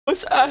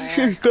What's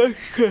Ash's gun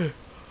skin?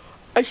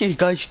 Ash's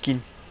gun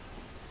skin.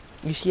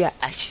 You see that?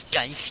 Ash's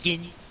gun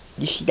skin.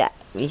 You see that?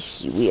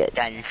 It's weird.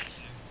 Gun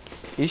skin.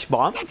 It's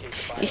bomb?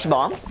 It's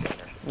bomb?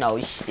 No,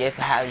 it's if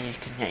how you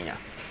container.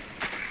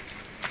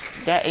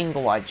 They're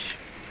English.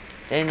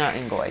 They're not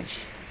English.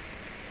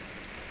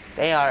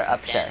 They are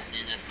upstairs.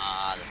 In the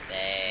Hall of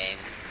Fame.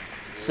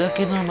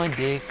 Sucking on my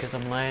dick cause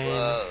I'm lame.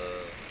 Whoa.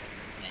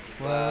 And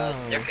it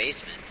was Whoa. their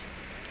basement.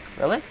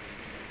 Really?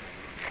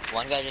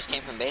 One guy just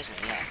came from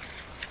basement, yeah.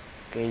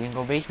 Okay, you can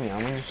go beat me. I'm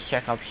gonna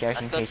check upstairs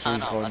Let's in go case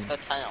tunnel, you're let's go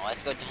tunnel,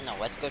 let's go tunnel,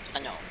 let's go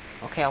tunnel.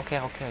 Okay. Wait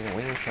your turn.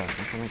 Wait your turn.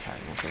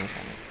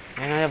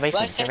 No, your basement.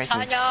 Let's Your go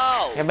basement.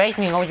 tunnel! Your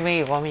basement. Go to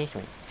me. Go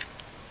basement.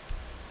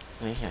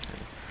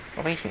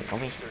 Go basement. Go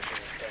basement.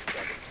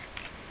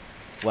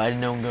 Why did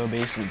no one go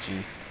basement,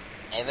 G?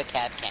 I have a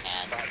cap can.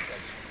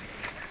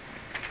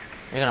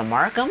 You're gonna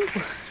mark him?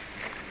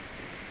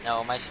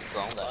 No, my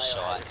drone got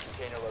shot.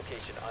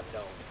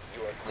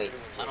 Wait,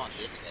 tunnel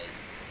this way.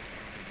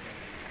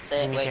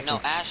 Say, wait, no,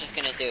 Ash is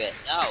gonna do it.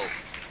 No!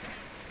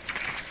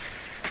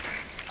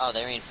 Oh,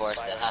 they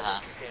reinforced it, haha.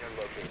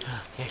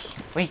 Yes.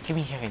 Wait, give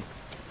me a second.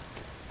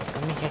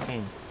 Give me a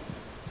second.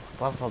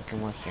 What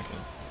fucking 1 second?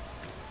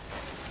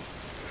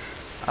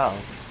 Oh.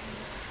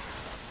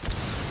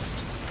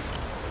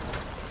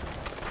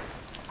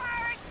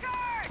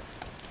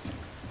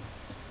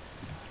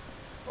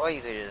 Or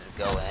you could just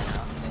go in,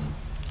 okay.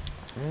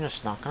 I'm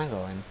just not gonna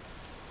go in.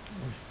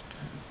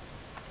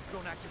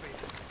 Drone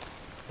activated.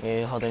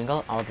 Yeah, hold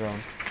angle, I'll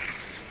drone.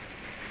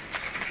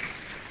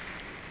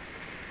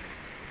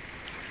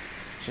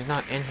 She's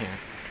not in here.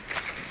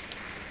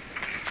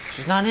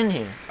 She's not in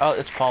here. Oh,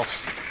 it's pulse.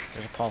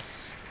 There's a pulse.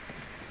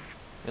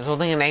 There's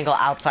holding an angle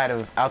outside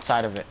of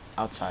it.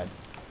 Outside.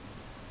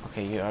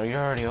 Okay, you're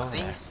already over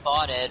Being there.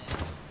 spotted.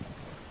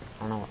 I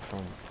don't know what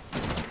from.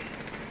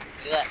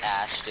 You let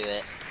Ash do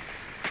it.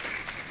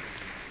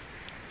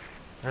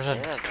 There's a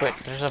Yeah,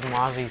 there's a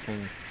Mozzie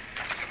thing.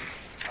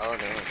 Oh,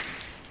 there is.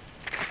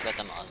 Got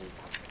them Aussie.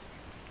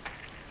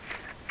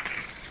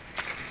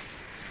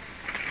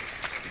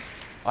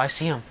 Oh, I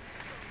see him.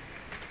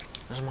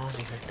 There's a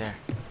Mozzie right there.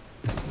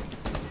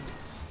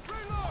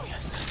 Oh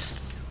yes.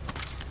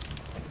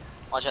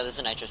 Watch out, there's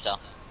a nitro cell.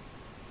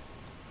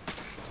 Did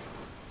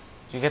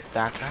you get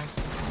that guy?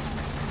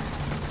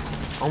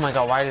 Oh my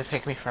god, why did it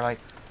take me for like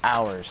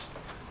hours?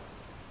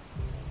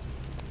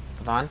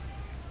 Hold on.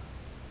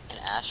 Can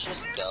Ash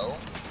just go?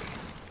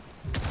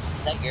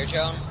 Is that your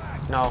drone?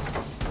 No.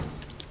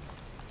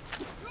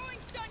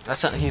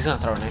 That's not, he's gonna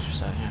throw a nitro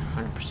set here,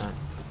 100%.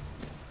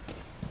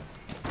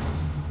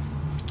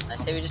 I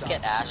say we just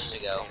get Ash to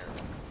go.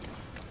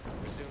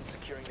 Resume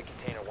securing the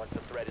container once the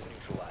threat is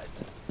neutralized.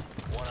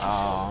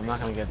 Oh, I'm not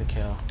gonna get the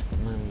kill.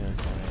 I'm not gonna get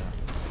the kill.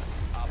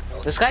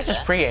 Oh, This guy yeah?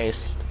 just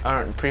pre-aced.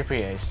 Or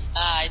pre-pre-aced.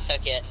 Ah, I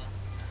took it.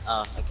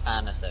 Oh, I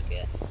kinda took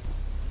it.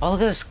 Oh,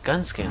 look at this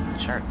gun skin,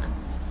 shark.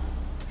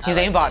 He's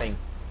I like aimbotting.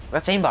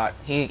 That's aimbot.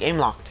 He aim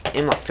locked.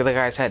 Aim locked to the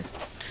guy's head.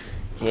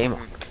 He aim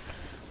locked.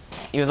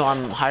 Even though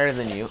I'm higher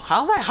than you.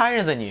 How am I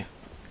higher than you?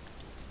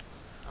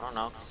 I don't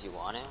know, cause you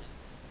want to.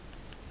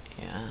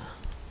 Yeah.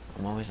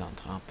 I'm always on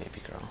top,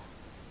 baby girl.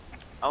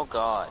 Oh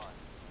god.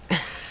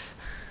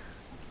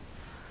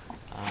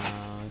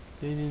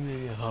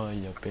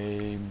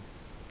 Babe.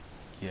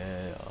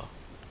 Yeah.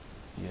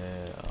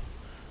 Yeah.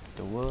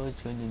 The world's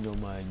gonna know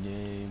my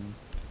name.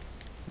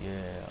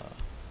 Yeah.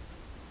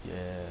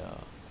 Yeah.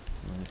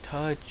 I'm gonna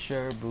touch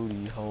your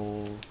booty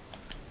hole.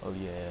 Oh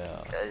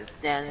yeah.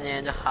 Stand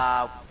in the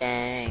hot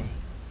thing.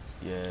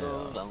 Yeah.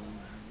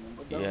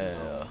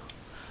 Yeah.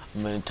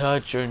 I'm gonna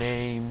touch your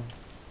name.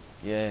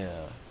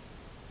 Yeah.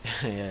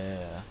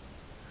 Yeah.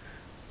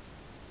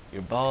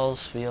 Your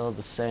balls feel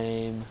the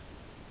same.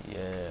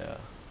 Yeah.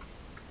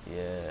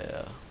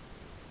 Yeah.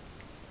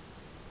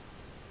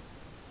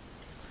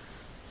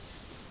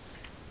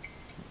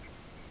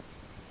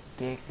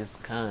 Dick is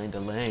kinda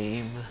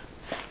lame.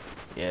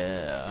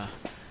 Yeah.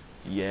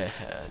 Yeah.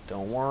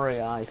 Don't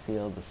worry, I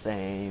feel the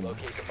same.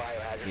 Locate the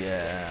biohazard.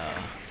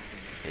 Yeah.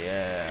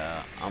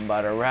 Yeah. I'm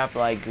about to rap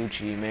like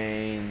Gucci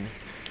Mane.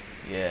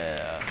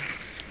 Yeah.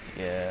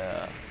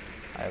 Yeah.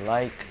 I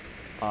like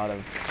a lot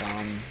of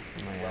gum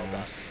in my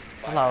ass.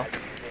 Hello.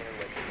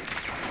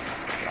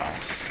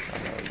 Ross.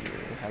 Hello you.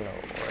 Hello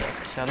Oryx.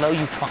 Hello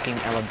you fucking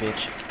Ella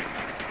bitch.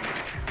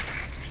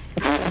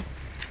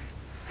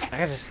 I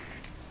gotta just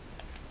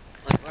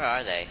Wait, where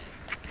are they?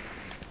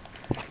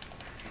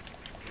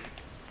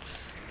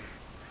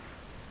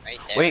 Right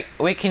there.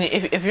 wait, can you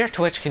if you're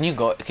Twitch, can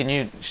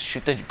you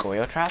shoot the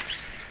Goyo traps?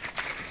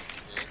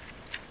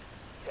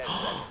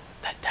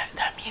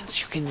 That means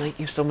you can, like,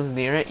 if someone's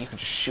near it, you can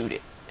just shoot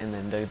it and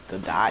then they'll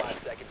die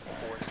 5 seconds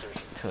before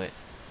insertion. to it.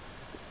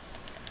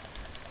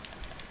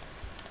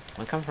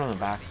 I come from the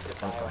back. The Don't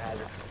come from the biohazard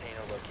back.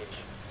 container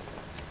location.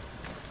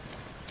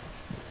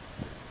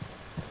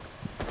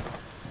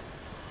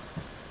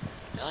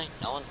 Really?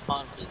 No one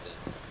spawned pretty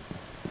good.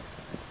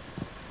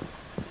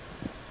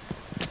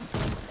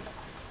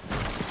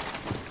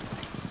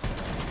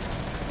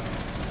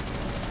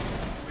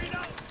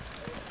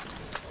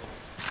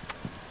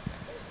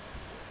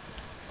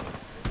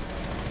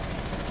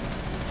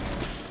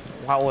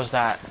 What was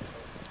that?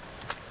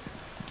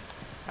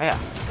 Oh yeah.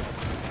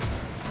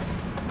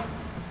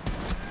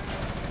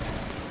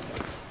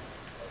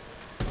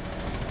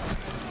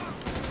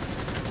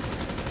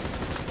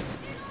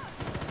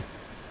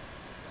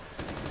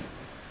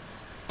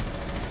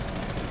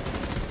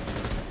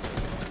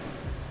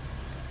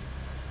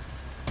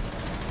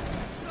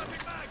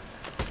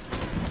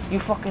 You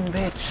fucking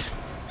bitch.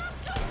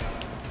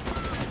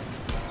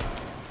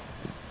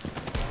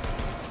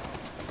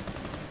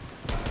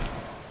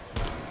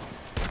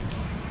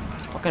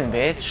 Fucking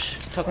bitch.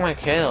 Took my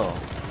kill.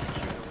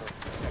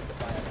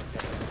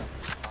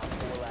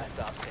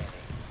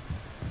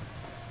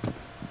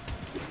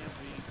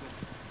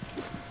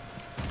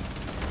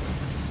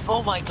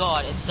 Oh my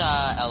god, it's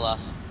Ella.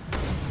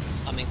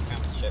 Coming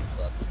from a strip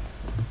club.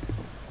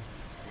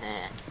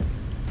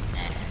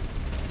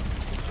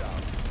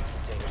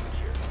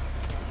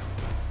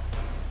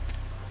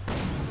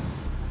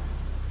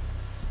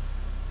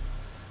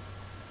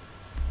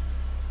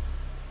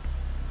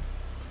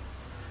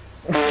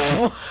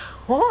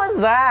 What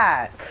was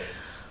that?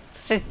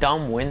 Such a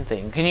dumb win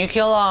thing. Can you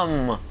kill I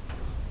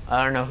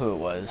don't know who it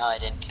was. No, I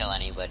didn't kill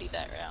anybody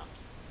that round.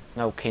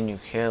 No, can you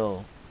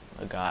kill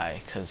a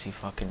guy? Cause he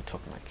fucking took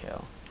my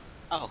kill.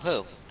 Oh,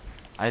 who?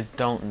 I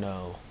don't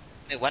know.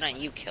 Wait, why don't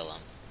you kill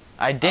him?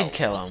 I did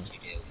kill what him. Did you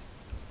do?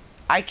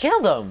 I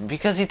killed him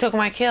because he took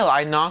my kill.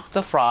 I knocked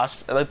the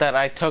frost that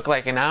I took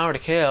like an hour to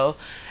kill,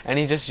 and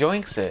he just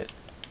yoinks it.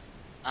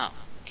 Oh,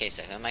 okay,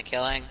 so who am I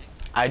killing?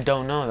 I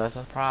don't know. That's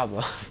a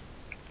problem.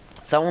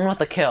 Someone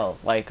with a kill,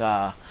 like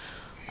I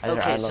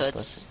So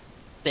it's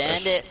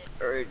Bandit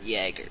or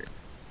Jaeger.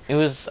 It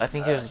was. I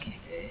think it was. Okay.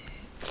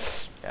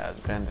 Yeah, it's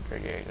Bandit or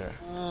Jaeger.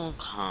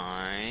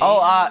 Okay.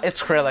 Oh, it's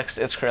Skrillex.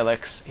 It's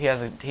Skrillex. He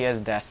has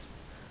death.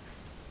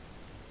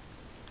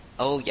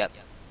 Oh, yep.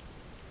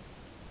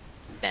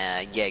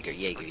 Jaeger.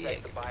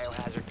 Protect the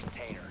biohazard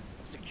container.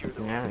 Secure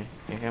the Yeah, room.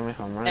 you get me if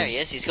I'm running. There he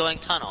is. He's going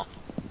tunnel.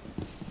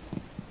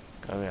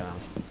 Go get him.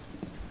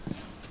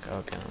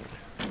 Go get him.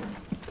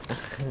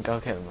 Go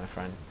get him, my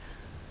friend.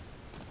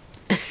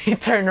 He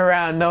turned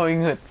around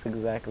knowing what's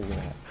exactly gonna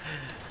happen.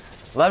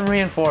 Let him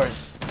reinforce.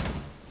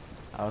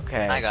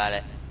 Okay. I got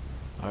it.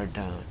 Or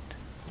don't.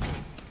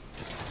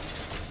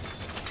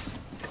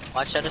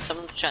 Watch out if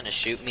someone's trying to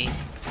shoot me.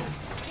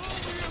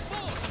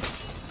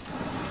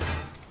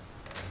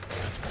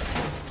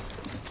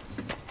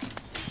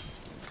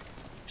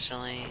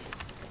 Actually,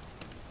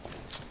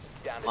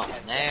 Down to one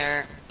 10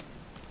 there.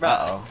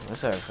 Uh-oh. This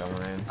guy's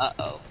coming in.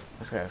 Uh-oh.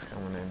 This guy's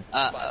coming in.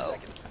 Uh-oh.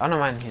 Oh, no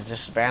mind, he's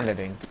just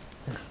banditing.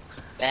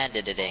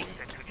 Banditing.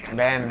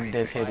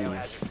 Bandit hitties.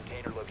 Biohazard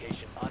container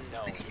location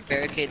unknown. Can you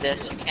barricade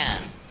this? You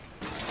can.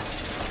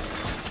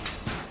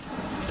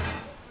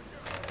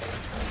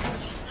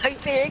 I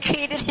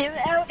barricaded him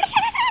out.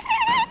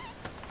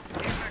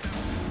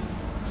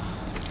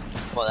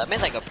 Well, that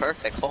made like a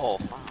perfect hole.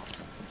 Wow.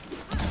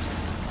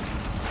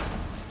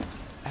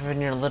 Evan,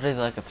 you're literally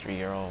like a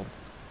 3-year-old.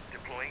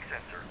 Deploying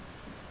sensor.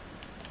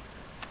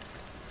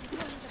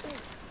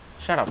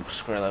 Shut up,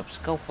 Skrillex.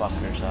 Go fuck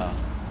yourself.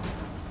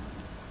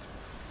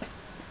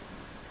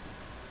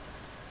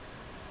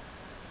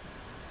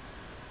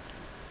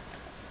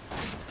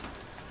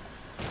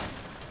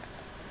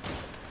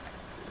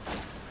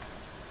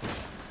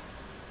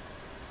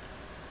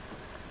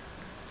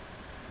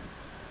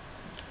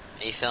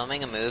 Are you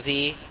filming a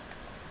movie?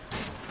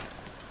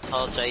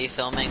 Pulse, are you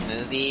filming a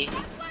movie?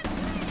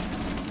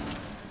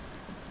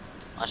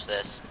 Watch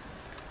this.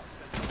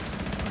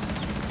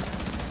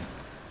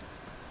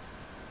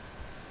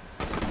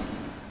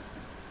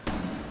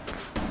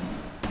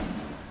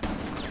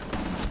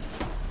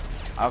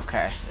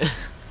 Okay.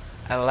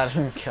 I let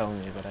him kill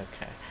me, but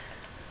okay.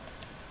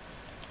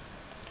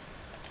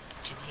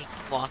 Can he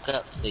walk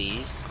up,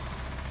 please?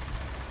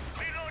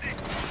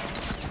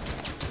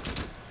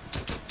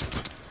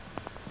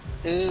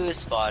 Who's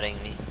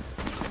spotting me?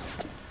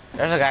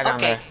 There's a guy down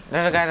Okay. there.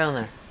 There's a guy down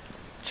there.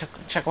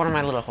 Check one of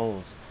my little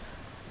holes.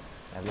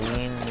 I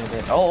lean a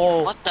bit.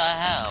 Oh! What the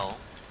hell?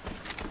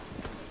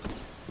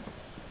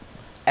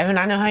 Evan,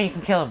 I know how you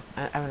can kill him.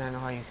 Evan, I know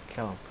how you can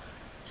kill him.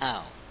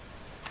 How?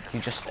 You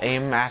just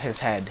aim at his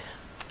head.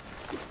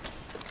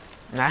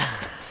 Nah.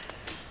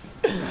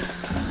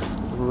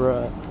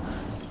 Bruh.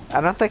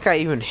 I don't think I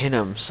even hit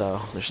him,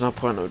 so there's no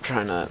point of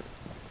trying to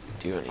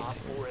do Op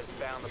anything. 4 has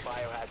found the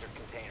biohazard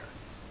container.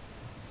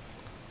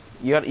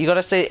 You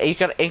gotta stay. You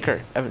gotta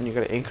anchor, Evan. You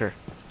gotta anchor.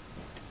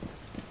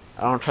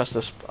 I don't trust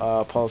this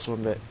pulse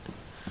one bit.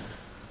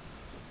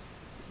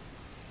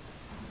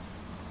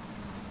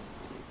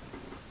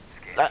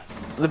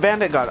 The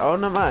bandit got. Oh,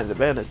 never mind. The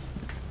bandit.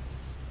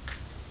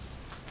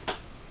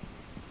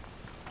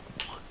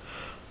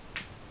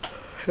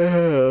 Wait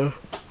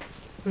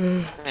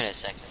a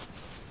second.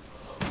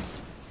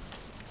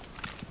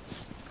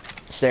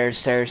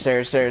 Stairs. Behind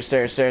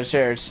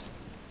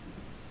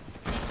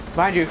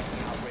you.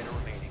 Operator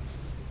remaining.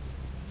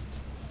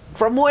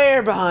 From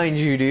where behind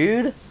you,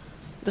 dude?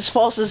 This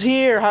pulse is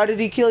here. How did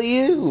he kill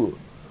you?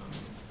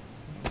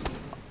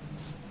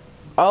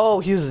 Oh,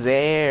 he was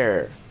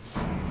there.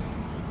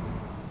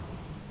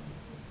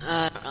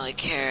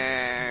 really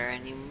care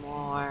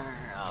anymore.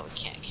 Oh, we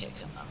can't kick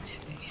him. Okay.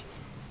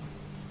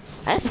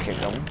 I can kick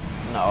him.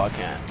 No, I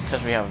can't.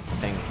 Because we have a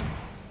thing.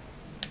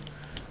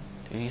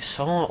 Dude, he's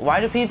so... Why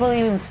do people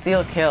even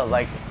steal kills?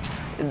 Like,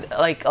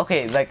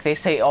 okay, like they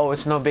say, oh,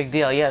 it's no big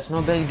deal. Yeah, it's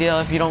no big deal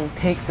if you don't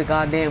take the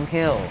goddamn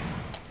kill.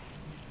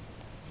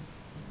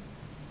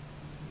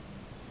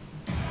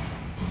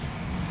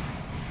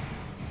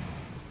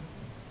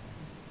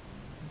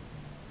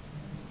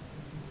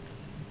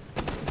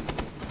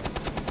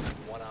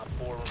 One op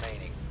 4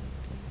 remaining.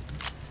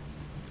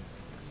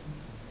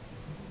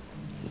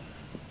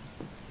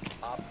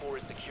 Op 4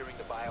 is securing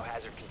the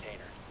biohazard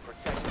container.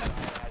 Protect the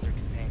biohazard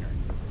container.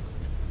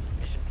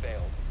 Mission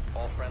failed.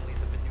 All friendlies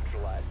have been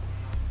neutralized.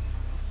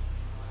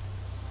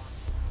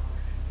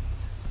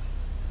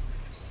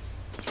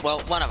 Well,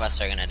 one of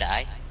us are gonna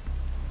die.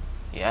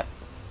 Yep.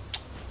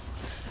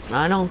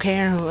 I don't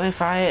care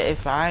if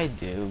I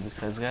do,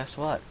 because guess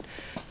what?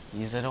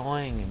 He's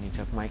annoying and he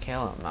took my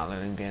kill. I'm not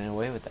letting him get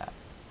away with that.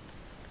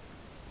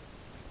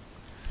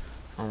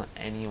 I don't let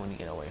anyone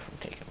get away from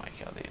taking my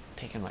kill, dude.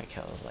 Taking my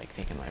kill is like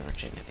taking my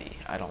virginity.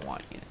 I don't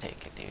want you to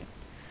take it, dude.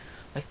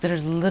 Like,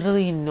 there's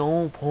literally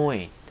no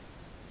point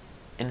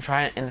in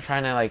trying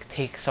to like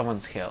take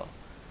someone's kill.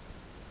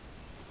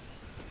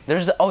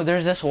 There's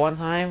this one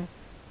time,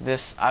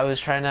 I was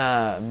trying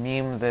to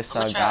meme this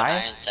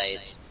guy. Iron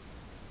sights.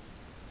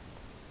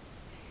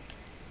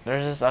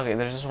 There's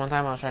this one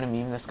time I was trying to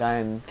meme this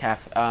guy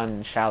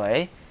on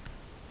Chalet,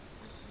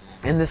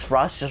 and this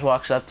Russ just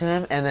walks up to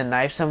him and then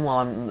knifes him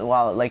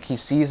while like he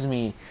sees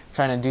me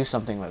trying to do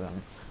something with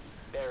him,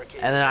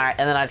 and then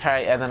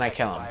I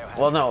kill him.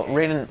 Well, no,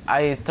 Raiden,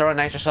 I throw a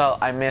nitro cell,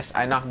 I miss,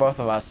 I knock both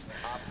of us,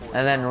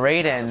 and then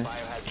Raiden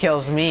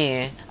kills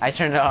me. I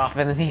turned it off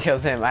and then he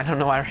kills him. I don't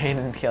know why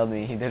Raiden killed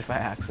me. He did it by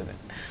accident.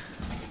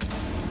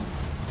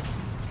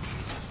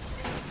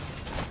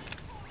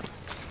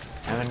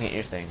 I'm gonna get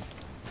your thing.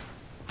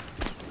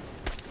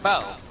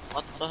 Bro,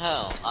 what the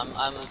hell? I'm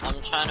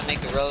trying to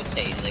make it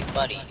rotate, like,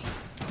 buddy.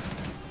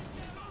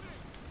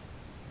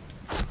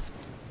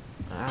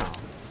 Wow.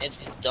 It's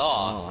the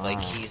dog, Oh, wow. like,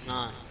 he's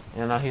not.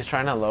 You know, he's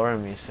trying to lower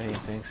me, so he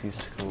thinks he's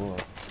cool.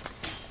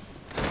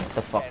 Get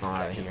the fuck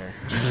out of here.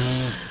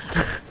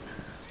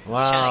 Wow.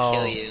 He's trying to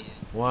kill you.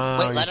 Wow.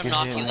 Wait, let him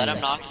knock you, let him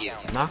knock you.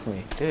 Knock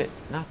me. Do it.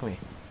 Knock me.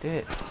 Do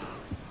it.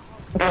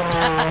 Oh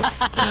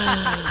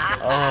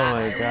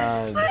my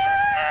god.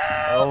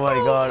 Oh my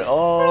god.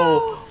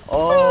 Oh.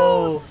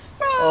 Oh.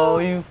 Oh,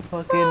 you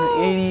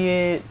fucking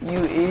idiot.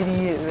 You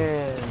idiot,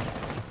 man.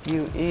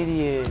 You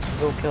idiot.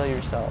 Go kill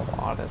yourself.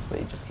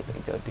 Honestly, just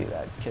kidding. Don't do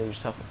that. Kill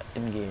yourself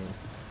in game.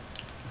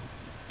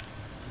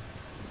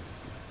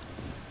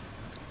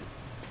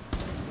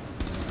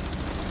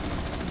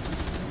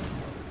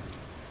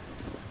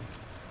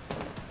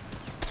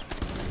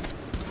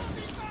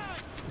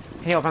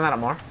 Can you open that up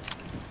more?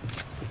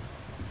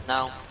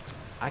 No.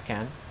 I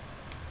can.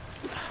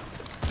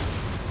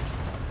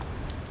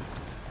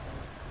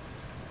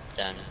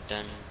 Dun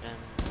dun dun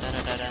dun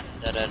dun dun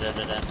dun dun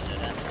dun dun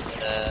dun.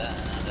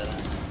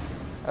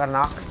 I got a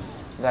knock.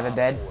 Got a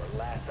dead.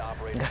 Last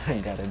operator.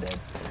 Got a dead.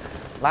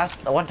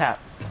 Last one tap.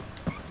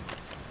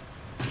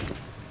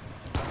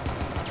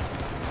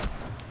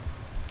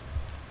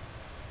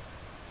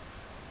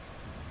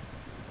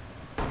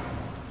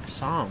 I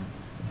saw him.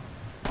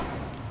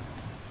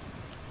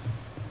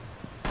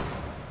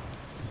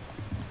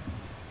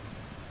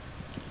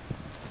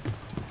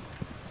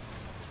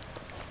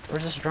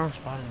 Where's this drone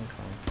spotting me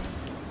from?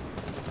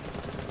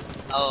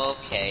 Oh,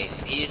 okay.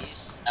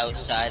 He's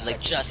outside,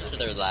 like just to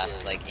their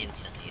left, like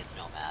instantly. It's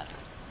no matter.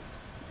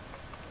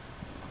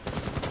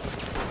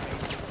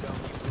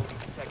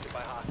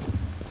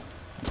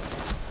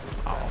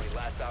 Oh.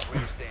 Last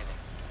operator standing.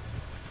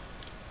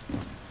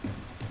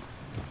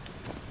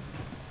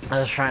 I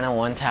was trying to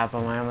one tap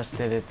him. I almost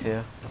did it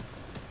too.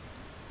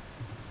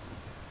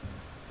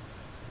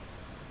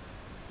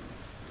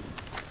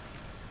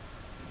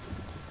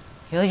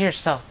 Heal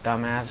yourself,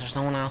 dumbass. There's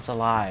no one else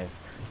alive.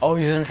 Oh,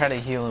 he's gonna try to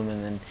heal him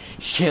and then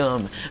kill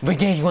him. But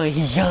guess what?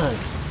 He's young.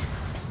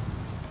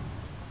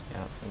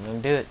 Yeah, I'm gonna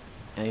do it.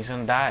 And he's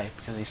gonna die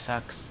because he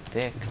sucks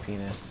dick,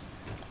 penis.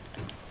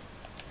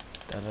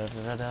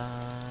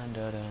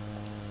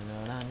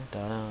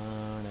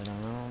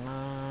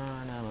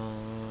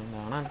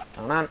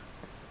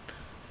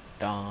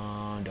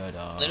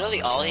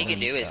 Literally, all he can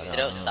do is sit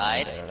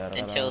outside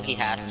until he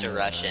has to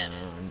rush in,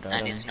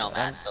 and it's no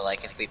matter. So,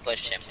 like, if we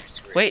push him, we're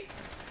screwed. Wait,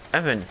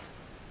 Evan.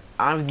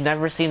 I've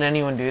never seen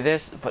anyone do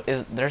this, but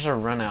there's a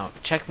run out.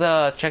 Check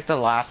the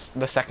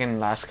second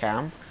last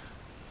cam.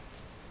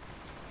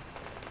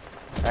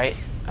 Right?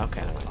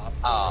 Okay. Never mind.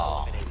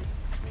 Oh.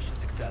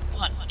 Come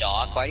on,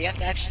 dog. Why do you have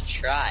to actually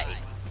try?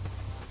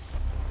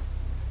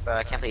 Bro,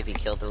 I can't believe he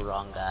killed the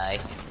wrong guy.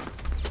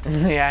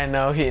 Yeah, I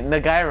know. The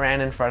guy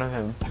ran in front of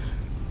him.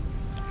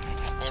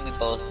 And we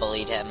both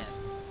bullied him.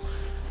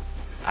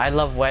 I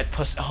love wet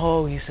pussy.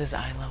 Oh, he says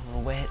I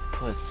love wet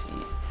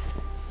pussy.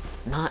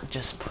 Not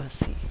just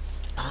pussy.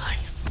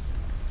 Nice.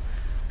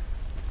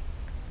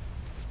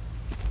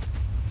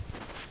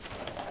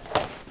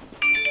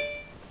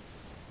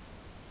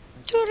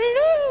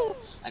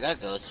 I gotta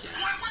go soon.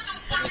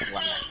 It's been like 1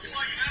 more game.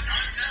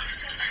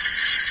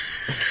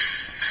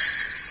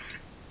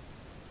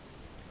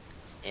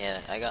 Yeah,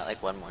 I got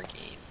like 1 more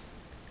game.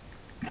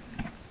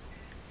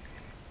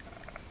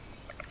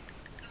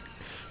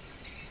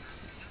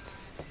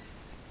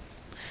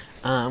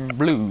 I'm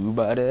blue,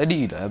 ba da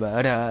dee da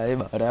ba da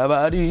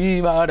ba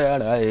dee ba da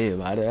ba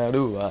da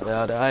do ba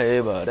da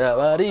ba da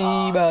ba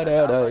dee ba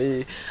da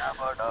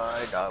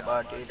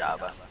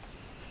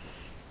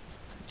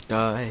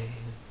die.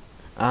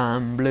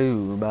 I'm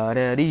blue, ba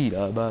da dee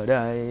da ba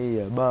da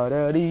dee ba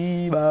da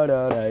dee da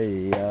da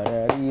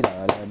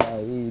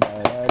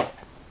da.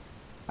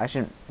 I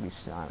shouldn't be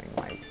sounding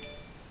like.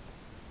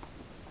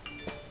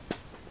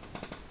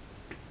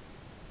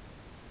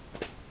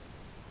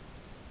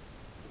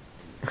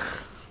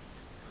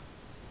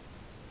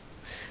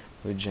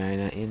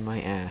 Vagina in my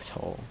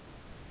asshole.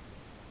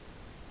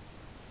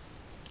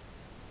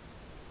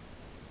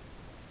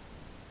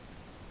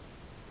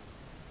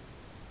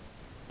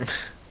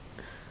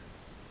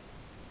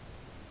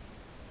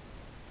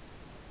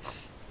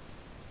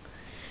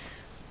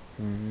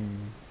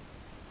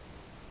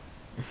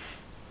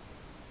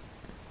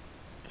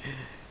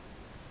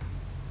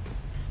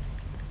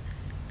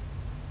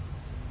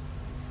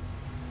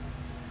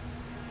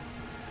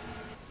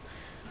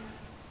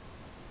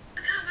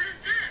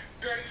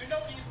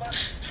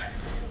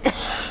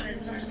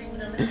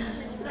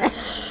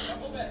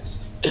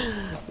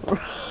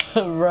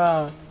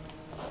 Bruh.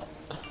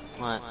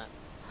 What?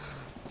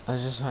 I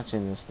was just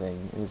watching this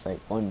thing. It was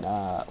like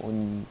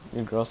when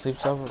your girl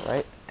sleeps over,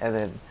 right? And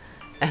then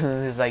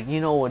it's like,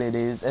 you know what it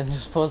is, and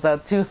just pulls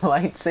out 2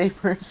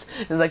 lightsabers.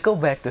 It's like, go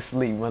back to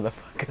sleep,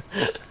 motherfucker.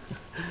 It's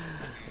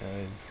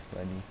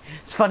funny.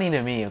 It's funny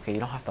to me. Okay, you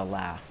don't have to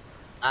laugh.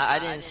 I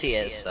didn't see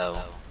it,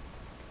 so.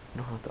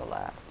 You don't have to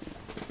laugh.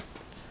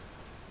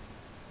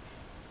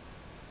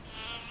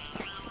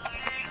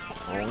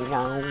 I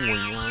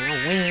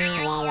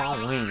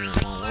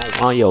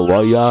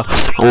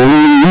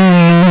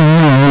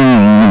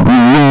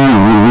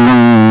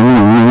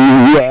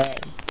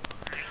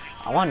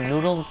want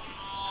noodles,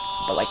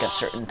 but like a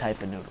certain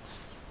type of noodles.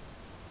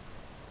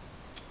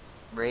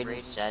 Brayden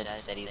said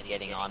he's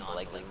getting on, but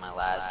like this is my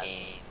last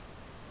game.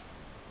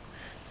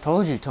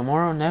 Told you,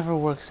 tomorrow never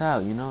works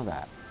out. You know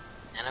that.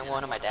 And I'm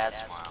going to my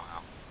dad's tomorrow.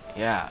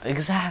 Yeah,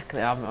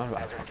 exactly. I'm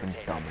fucking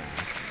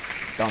dumbass.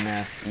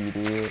 Dumbass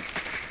idiot.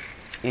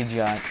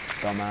 Idiot.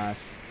 Dumbass.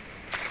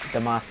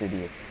 Dumbass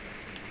idiot.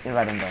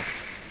 Invite him though.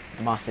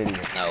 Dumbass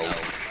idiot. No.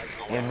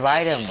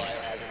 Invite him.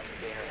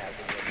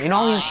 You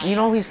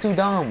know he's too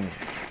dumb.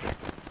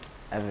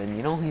 Evan,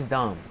 you know he's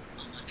dumb.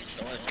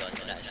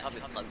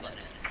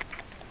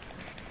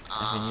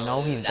 Evan, you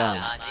know he's dumb.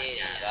 I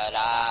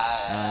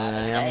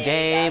am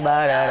gay,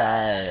 but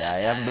I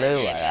am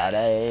blue,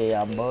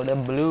 I'm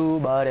both blue,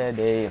 but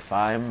if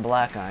I'm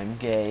black, I'm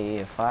gay.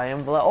 If I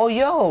am black, oh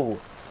yo,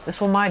 this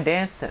was my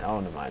dancing.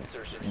 Oh, never mind.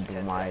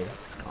 My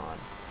on.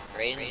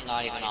 Brayden's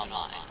not even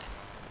online.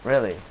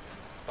 Really?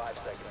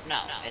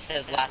 No, it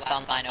says last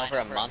online over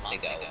a month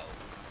ago.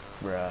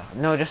 Bruh.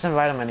 No, just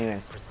invite him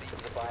anyways.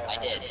 I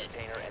did.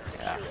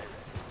 Yeah.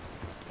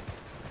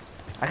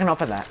 I can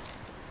open that.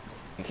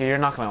 Okay, you're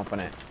not gonna open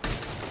it.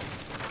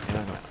 You're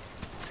not gonna.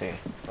 See,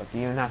 look,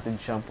 you even have to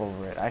jump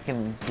over it. I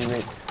can do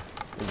it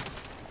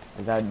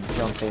without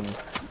jumping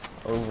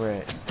over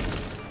it.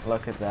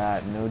 Look at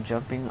that, no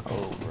jumping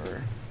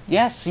over.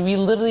 Yes, we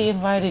literally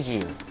invited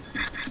you.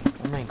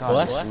 Oh my god,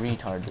 What? this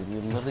retard, dude. We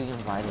literally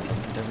invited him.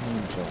 He doesn't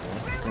even join.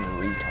 This fucking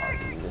retard,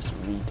 dude. This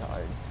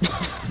retard.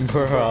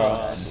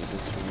 Bruh. Dude,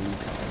 this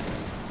retard.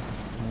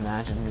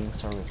 Imagine being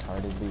so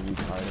retardedly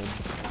retarded.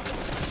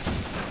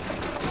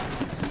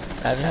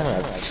 Imagine having a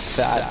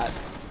fat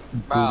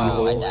booty Bro, I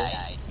hole.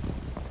 died.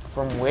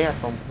 From where?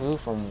 From who?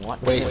 From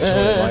what? Wait, why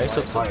are you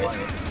so quiet?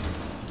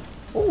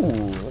 Ooh,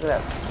 look at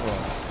that.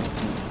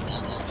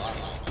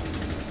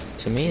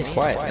 To me, it's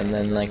quiet, and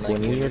then like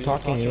when you were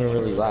talking, you were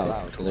really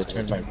loud because I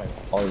turned my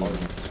volume.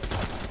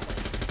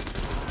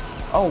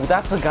 Oh,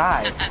 that's a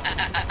guy.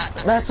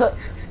 That's a.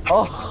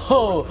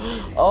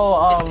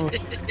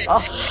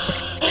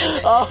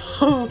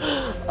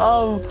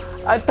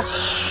 I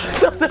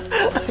thought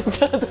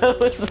that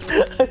was.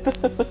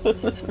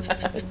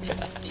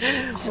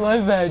 My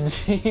bad,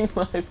 G.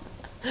 My.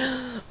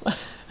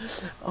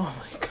 Oh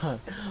my god.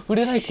 Who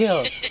did I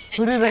kill?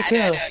 Who did I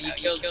kill? You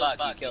killed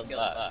Buck. You killed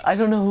Buck. I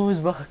don't know who was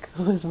Buck.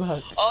 Who was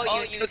Buck?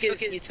 Oh, you took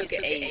his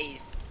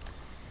ace.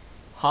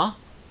 Huh?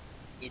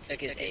 You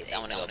took his ace. I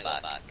wanna go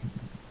Buck.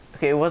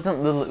 Okay, it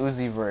wasn't Lil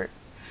Uzi Vert,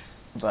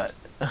 but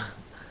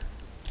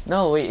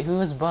no, wait, who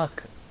was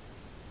Buck?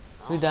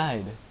 Who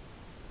died?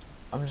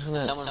 I'm just gonna.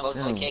 Someone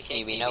votes to kick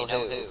me. We know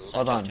who.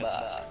 Hold on. Give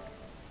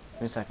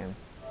me a second.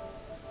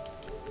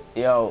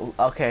 Yo,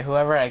 okay,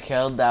 whoever I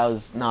killed, that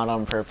was not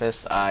on purpose.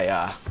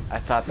 I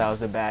thought that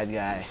was a bad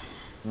guy.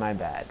 My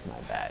bad.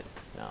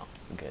 No,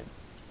 I'm good.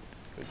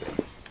 We're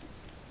good.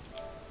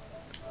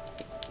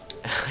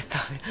 I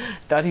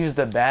thought he was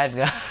the bad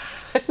guy.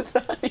 I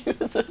thought he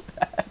was a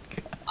bad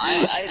guy.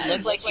 I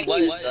looked like he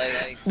was.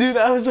 Like... Dude,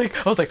 I was like,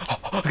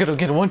 I gotta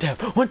get a one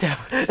tap. Look at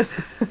this.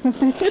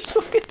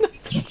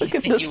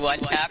 You one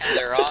tapped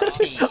the wrong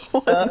team.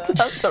 One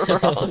tapped the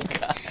wrong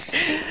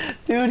guy.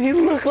 Dude, he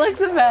looked like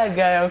the bad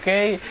guy,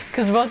 okay?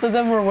 Because both of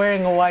them were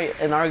wearing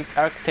an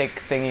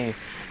Arctic thingy.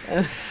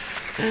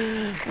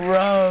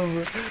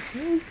 Bro.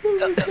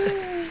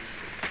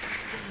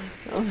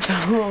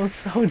 I'm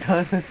so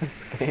done with this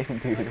game,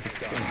 dude.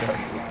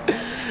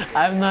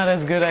 I'm not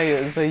as good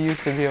as I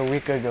used to be a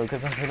week ago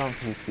because I've been on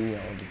PC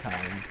all the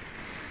time.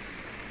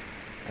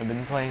 I've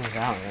been playing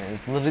Valorant.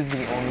 It's literally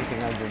the only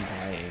thing I've been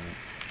playing.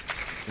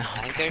 No,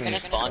 I think they're gonna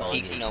spawn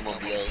peak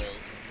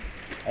snowmobiles.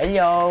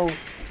 Hello!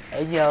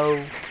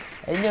 Hello!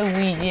 Hello,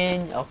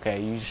 Weegan!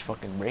 Okay, you just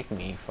fucking break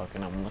me.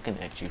 Fucking, I'm looking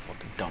at you,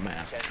 fucking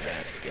dumbass ass,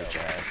 bitch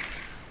ass.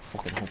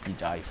 Fucking hope you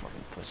die,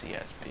 fucking pussy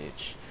ass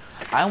bitch.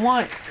 I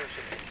want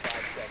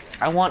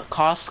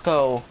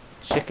Costco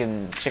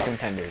chicken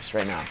tenders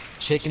right now.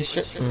 Chicken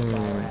strip?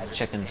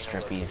 Chicken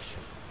strippies.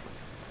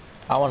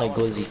 I want a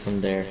glizzy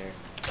from there.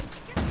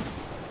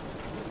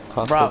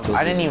 Costco Bro,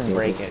 I didn't even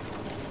break it.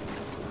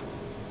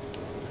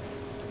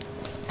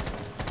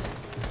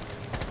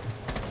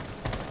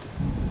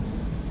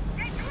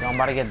 Yo, I'm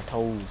about to get the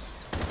toes.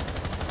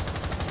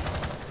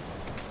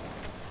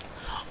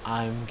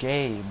 I'm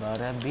gay,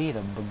 but I beat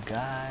a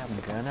guy. I'm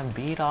gonna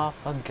beat off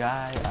a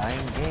guy.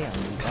 I'm gay, I'm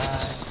a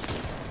guy.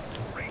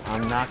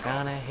 I'm not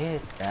gonna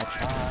hit that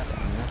shot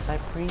unless I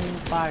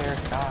pre-fire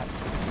shot.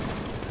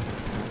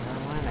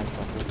 When I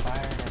fucking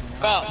fired and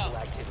Bro,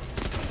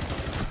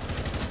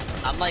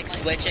 I'm like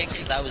switching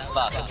because I was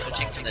buck. I'm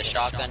switching from the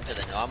shotgun to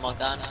the normal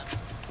gun,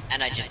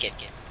 and I just get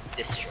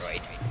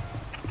destroyed.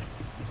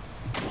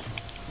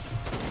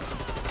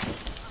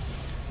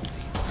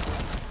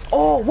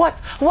 Oh, what?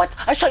 What?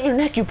 I shot your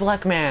neck, you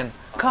black man.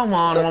 Come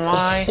on,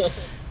 Mamai.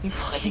 You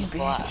fucking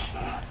bitch.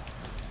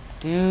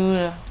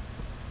 Dude.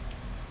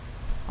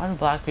 Why do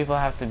black people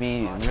have to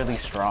be really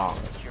strong?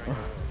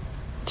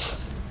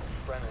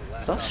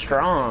 So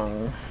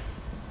strong.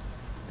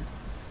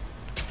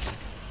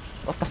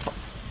 What the fuck?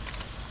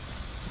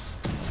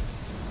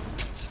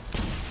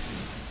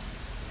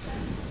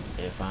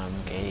 If I'm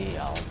gay,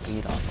 I'll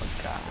beat up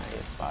a guy.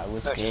 If I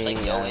was Bro, gay, just,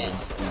 like, go I in.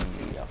 would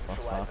beat up a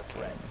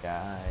fucking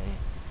guy.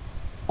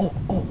 Oh,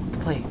 the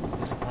play.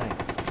 There's a play.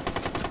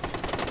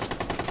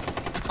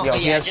 Oh, Yo, yeah,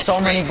 he has just so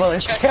spray, many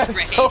bullets. He just has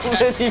spray, so just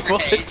many spray,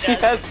 bullets. He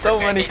just has so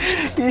spray. many.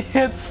 He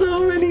had so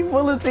many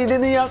bullets. He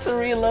didn't even have to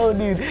reload,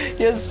 dude.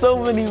 He has so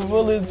many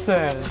bullets,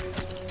 man.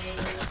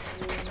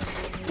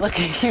 Look,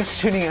 he keeps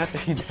shooting after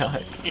he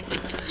dies.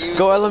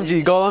 Go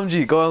LMG, go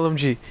LMG, go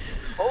LMG.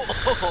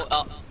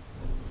 Oh.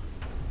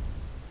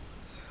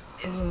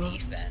 His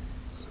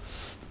defense.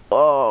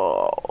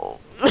 Oh.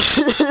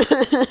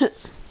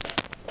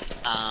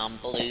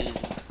 Blue.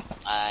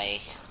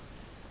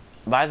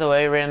 By the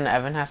way, Rin,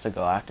 Evan has to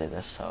go after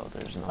this, so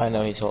there's no. I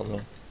know, he told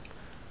me.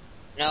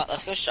 No,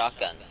 let's go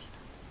shotguns.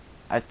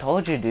 I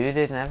told you, dude,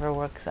 it never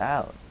works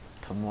out.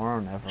 Tomorrow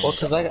never Well, works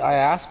cause I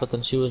asked, but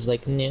then she was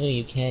like, no,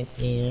 you can't.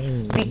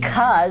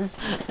 Because,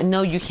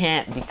 no you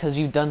can't, because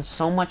you've done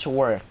so much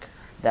work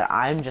that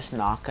I'm just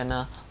not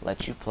gonna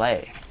let you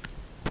play.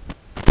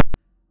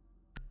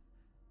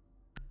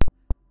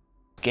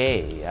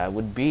 Gay, I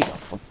would beat up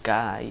a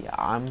guy.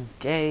 I'm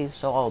gay,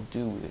 so I'll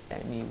do it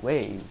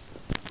anyways.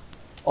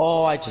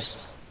 Oh, I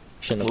just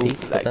shouldn't have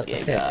peeked, but that's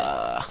okay.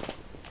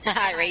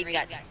 Raiden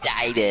got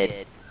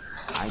dieted.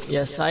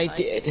 Yes, I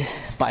did.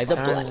 By the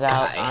black Turns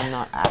out guy. I'm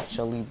not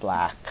actually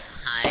black.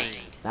 Kind.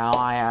 Now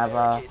I have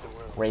a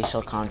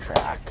racial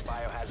contract.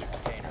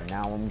 And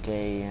now I'm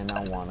gay and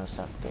I wanna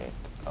suck dick.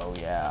 Oh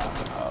yeah,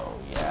 oh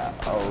yeah,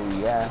 oh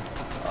yeah,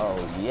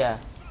 oh yeah,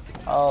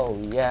 oh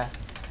yeah,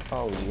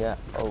 oh yeah,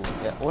 oh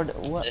yeah.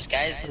 What? This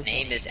guy's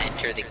name is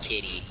Enter the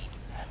Kitty.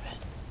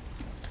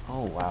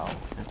 Oh wow,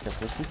 that's a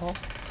pussy hole?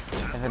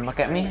 Evan, look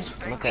at me.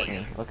 Look at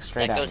me. Look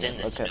straight That at goes me. in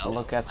the Look snow.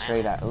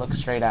 straight at. Look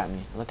straight at me.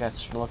 Look at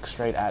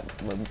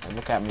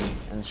me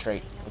and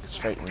straight. Look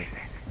straight at me.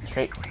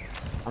 Straight.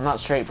 I'm not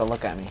straight, but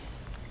look at me.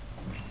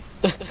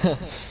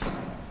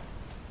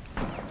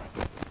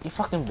 You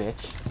fucking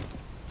bitch.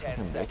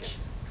 Fucking bitch.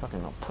 Fucking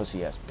little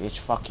pussy ass bitch.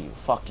 Fuck you.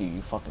 Fuck you.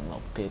 You fucking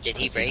little bitch. Did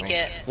he Pussy break bitch.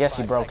 it? Yes,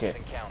 he broke it.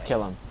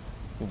 Kill him.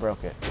 He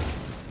broke it.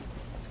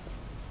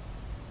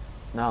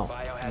 No.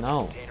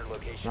 No.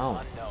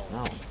 No.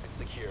 No.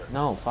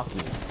 No, fuck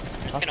you.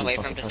 I'm just gonna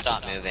wait for him to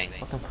stop moving.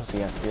 Fucking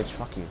pussy ass bitch,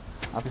 fuck you.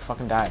 I hope you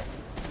fucking die.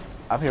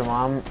 I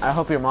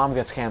hope your mom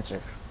gets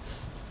cancer.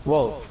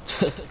 Whoa.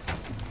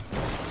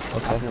 I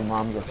hope your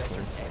mom gets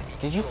cancer.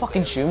 Did you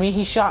fucking shoot me?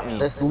 He shot me.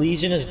 This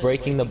Legion is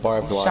breaking the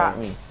barbed He wire. shot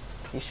me.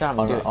 He shot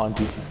me. On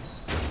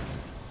defense.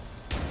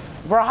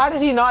 Bro, how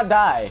did he not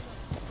die?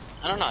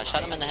 I don't know, I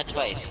shot him in the head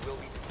twice.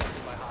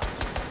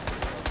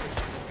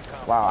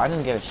 Wow, I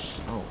didn't get a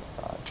oh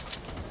my god.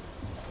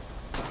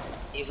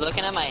 He's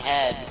looking at my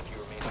head.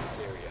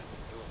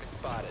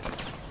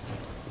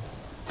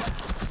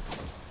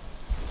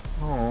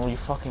 Oh, you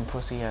fucking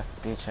pussy ass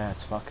bitch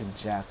ass fucking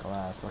jackal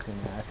ass looking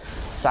ass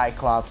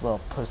Cyclops little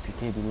pussy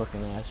titty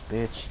looking ass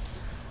bitch.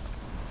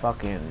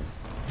 Fucking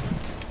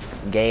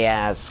Gay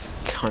ass,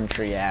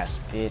 country ass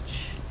bitch.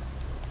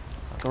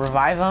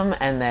 Revive him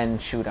and then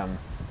shoot him.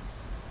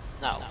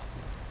 No.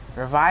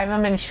 Revive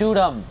him and shoot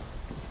him.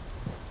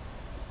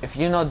 If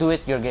you don't do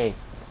it, you're gay.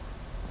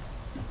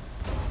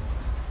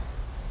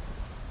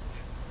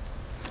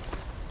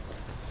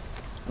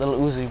 Little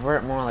Uzi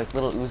Vert, more like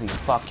Little Uzi.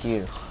 Fuck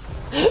you.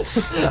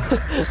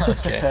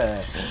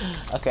 Okay.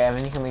 Okay, I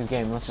mean you can leave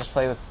game. Let's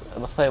play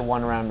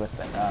one round with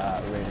rating.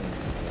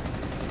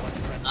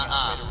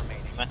 I'm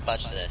gonna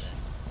clutch this.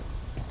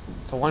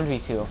 So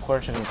 1v2, of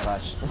course you're gonna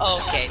clutch.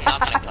 Okay, not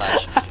gonna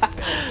clutch.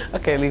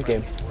 Okay, leave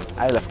game.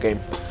 I left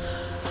game.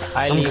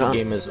 I I'm leave gone.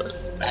 game as well.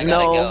 I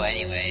gotta go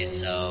anyway,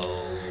 so...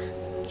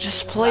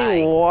 Just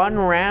play Bye. one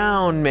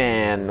round,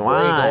 man. Where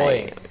are you Why?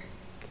 going?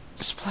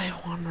 Just play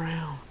one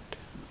round.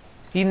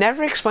 He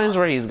never explains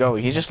where he's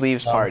going. He just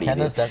leaves party.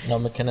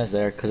 McKenna's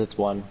there because it's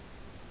one.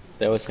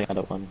 They always say out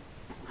at one.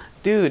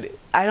 Dude,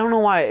 I don't know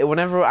why.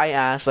 Whenever I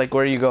ask like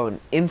where are you going,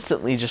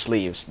 instantly just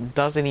leaves.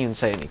 Doesn't even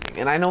say anything.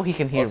 And I know he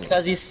can hear It's me.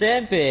 because he's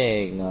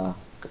simping.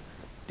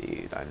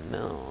 Dude, I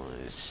know.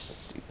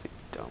 Stupid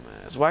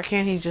dumbass. Why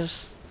can't he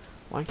just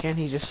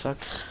suck?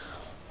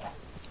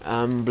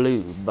 I'm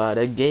blue, but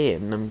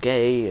again, I'm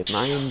gay, and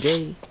I am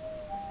gay.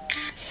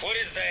 What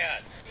is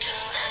that?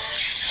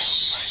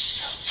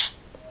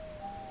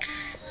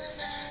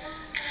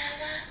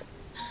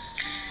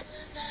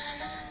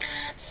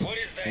 What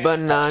is that?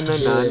 Banana,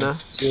 nana.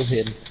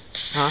 Julian.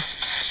 Huh?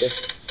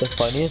 The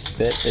funniest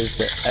bit is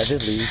that Evan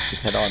leaves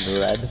because on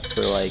red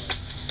for like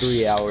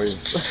 3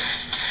 hours.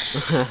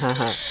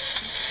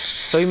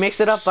 So he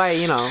makes it up by,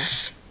 you know.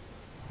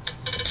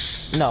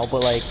 No,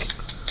 but like,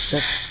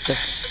 that's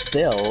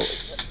still,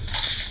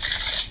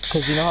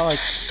 cause you know how like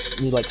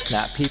you like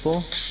snap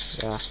people.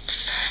 Yeah.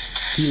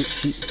 He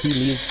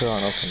leaves her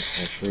on open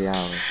for like 3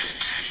 hours.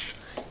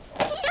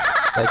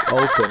 Like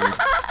opened.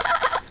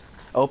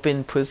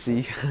 Open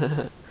pussy.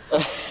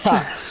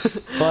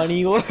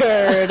 Funny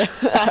word.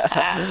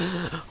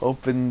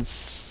 Open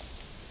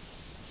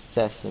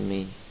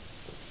Sesame.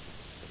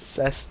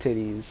 cess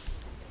titties.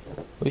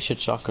 We should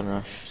shotgun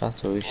rush.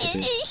 That's what we should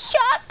do.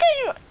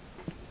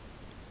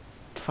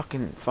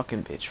 Fucking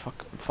bitch.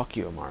 Fuck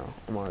you, Amaro.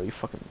 Amaro, you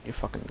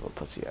fucking little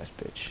pussy ass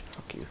bitch.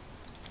 Fuck you.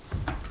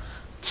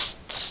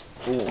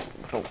 Ooh.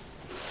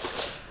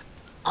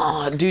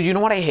 Oh, dude, you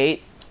know what I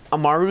hate?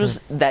 Amaru's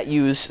that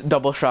use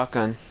double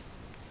shotgun.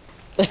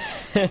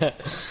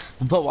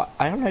 But why,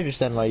 I don't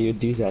understand why you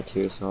do that to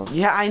yourself.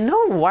 Yeah, I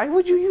know. Why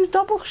would you use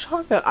double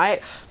shotgun?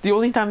 The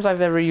only times I've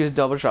ever used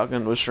double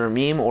shotgun was for a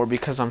meme or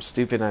because I'm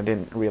stupid and I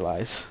didn't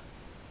realize.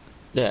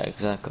 Yeah,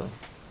 exactly.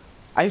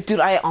 Dude,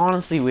 I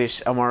honestly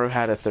wish Amaru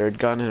had a third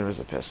gun and it was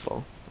a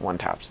pistol. One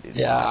taps, dude.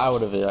 Yeah, I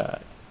would have. Yeah.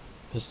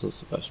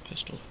 Pistol's the best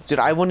pistol. Dude,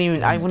 I wouldn't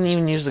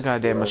even use the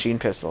goddamn machine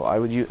pistol. I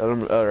would use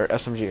or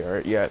SMG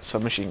or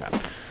submachine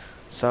gun.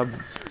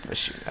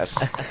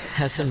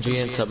 SMG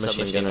and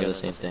submachine gun are the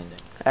same thing.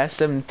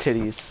 SM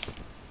titties.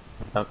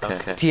 Okay.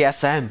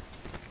 TSM.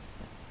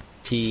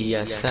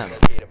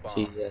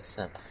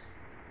 TSM.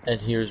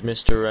 And here's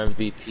Mr.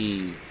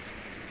 MVP.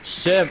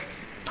 Simp.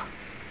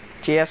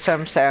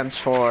 TSM stands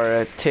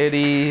for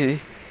titty.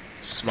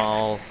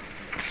 Small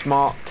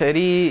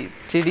Titty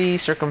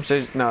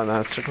circumcision.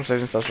 No,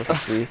 circumcision starts with a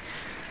C.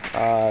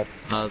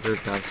 Other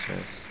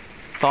downstairs.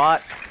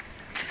 Thought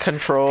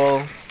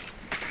control.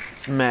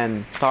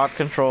 Men. Thought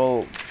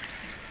control.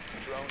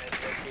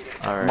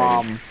 Alright.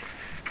 Mom.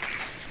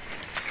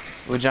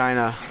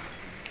 Vagina.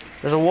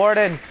 There's a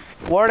warden.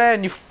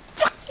 Warden, you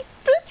fucking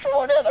bitch,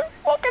 warden. I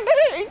fucking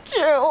hate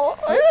you.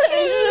 I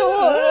hate you,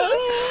 warden.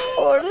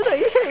 Warden, I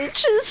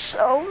hate you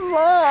so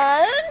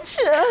much.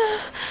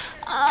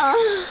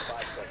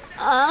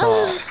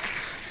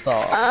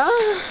 Stop.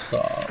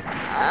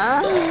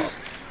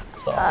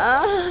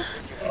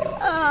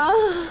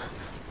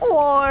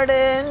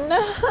 Warden.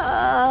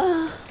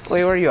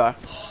 Wait, where you are?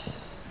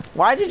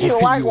 Why did you?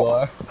 Why?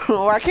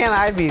 Why can't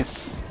I be?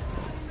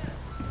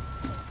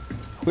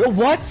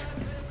 What?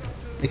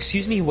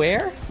 Excuse me,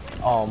 where?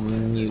 Oh,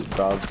 mute,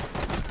 bruv.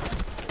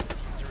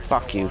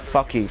 Fuck you,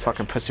 fucking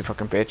pussy,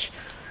 fucking bitch.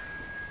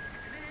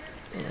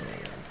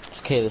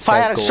 It's okay, this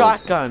Fire guy's a gold.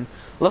 shotgun.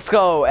 Let's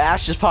go.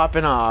 Ash is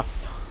popping off.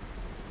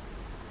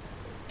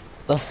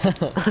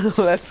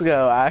 Let's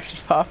go. Ash is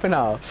popping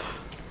off.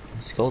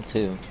 It's gold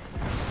too.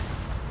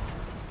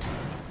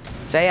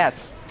 Say yes.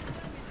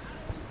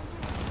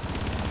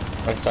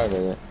 I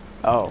started it.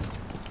 Oh.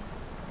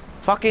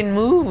 Fucking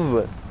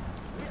move.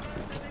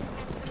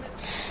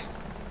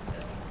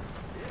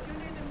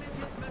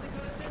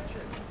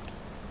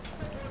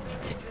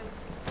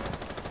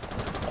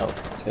 Oh,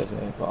 this guy's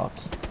getting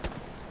blocked.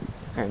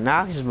 Okay,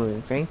 now he's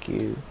moving. Thank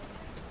you.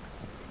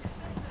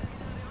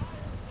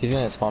 He's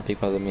gonna spawn peek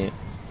by the mute.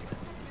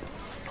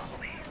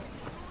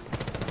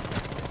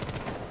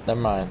 Never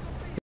mind.